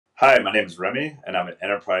Hi, my name is Remy, and I'm an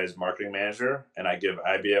enterprise marketing manager, and I give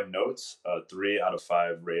IBM Notes a 3 out of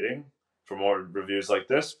 5 rating. For more reviews like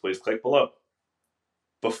this, please click below.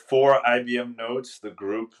 Before IBM Notes, the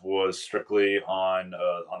group was strictly on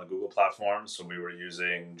the Google platform, so we were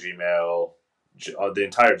using Gmail, the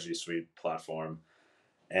entire G Suite platform,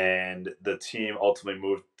 and the team ultimately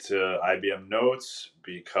moved to IBM Notes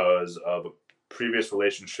because of a previous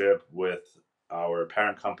relationship with our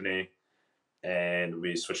parent company, and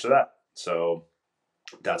we switched to that. So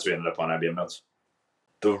that's we ended up on IBM Notes.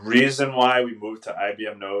 The reason why we moved to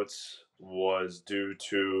IBM Notes was due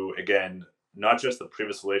to, again, not just the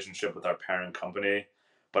previous relationship with our parent company,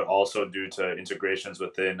 but also due to integrations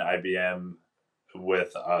within IBM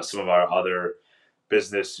with some of our other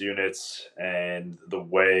business units and the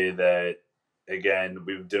way that, again,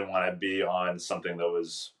 we didn't want to be on something that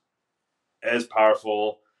was as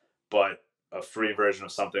powerful, but a free version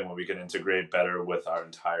of something where we can integrate better with our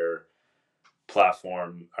entire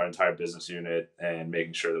platform, our entire business unit, and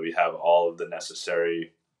making sure that we have all of the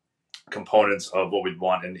necessary components of what we'd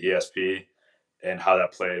want in ESP and how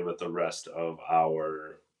that played with the rest of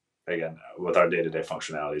our, again, with our day-to-day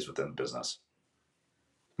functionalities within the business.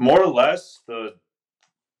 More or less, the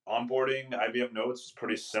onboarding IBM Notes was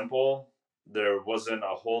pretty simple. There wasn't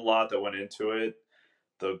a whole lot that went into it.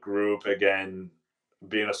 The group, again,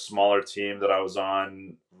 being a smaller team that I was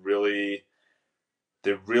on,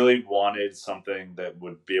 they really wanted something that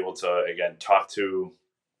would be able to, again, talk to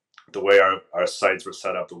the way our sites were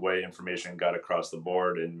set up, the way information got across the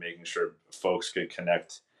board, and making sure folks could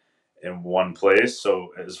connect in one place.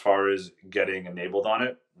 So as far as getting enabled on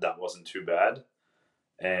it, that wasn't too bad.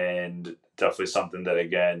 And definitely something that,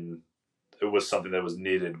 again, it was something that was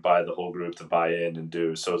needed by the whole group to buy in and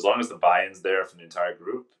do. So as long as the buy-in's there from the entire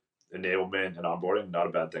group, enablement and onboarding, not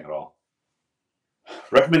a bad thing at all.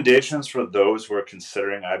 Recommendations for those who are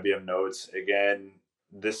considering IBM Notes. Again,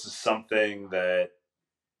 this is something that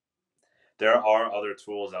there are other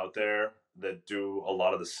tools out there that do a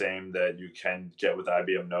lot of the same that you can get with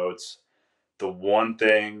IBM Notes. The one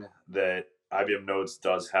thing that IBM Notes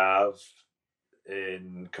does have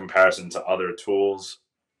in comparison to other tools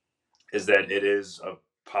is that it is a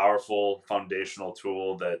powerful foundational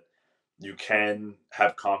tool that you can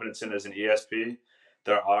have confidence in as an ESP.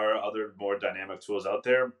 There are other more dynamic tools out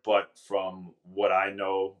there, but from what I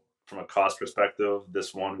know from a cost perspective,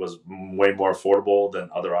 this one was way more affordable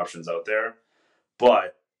than other options out there.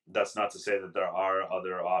 But that's not to say that there are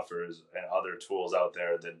other offers and other tools out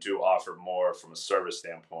there that do offer more from a service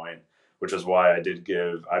standpoint, which is why I did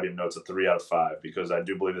give IBM Notes a 3 out of 5, because I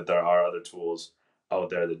do believe that there are other tools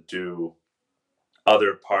out there that do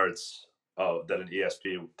other parts that an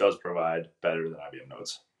ESP does provide better than IBM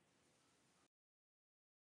Notes.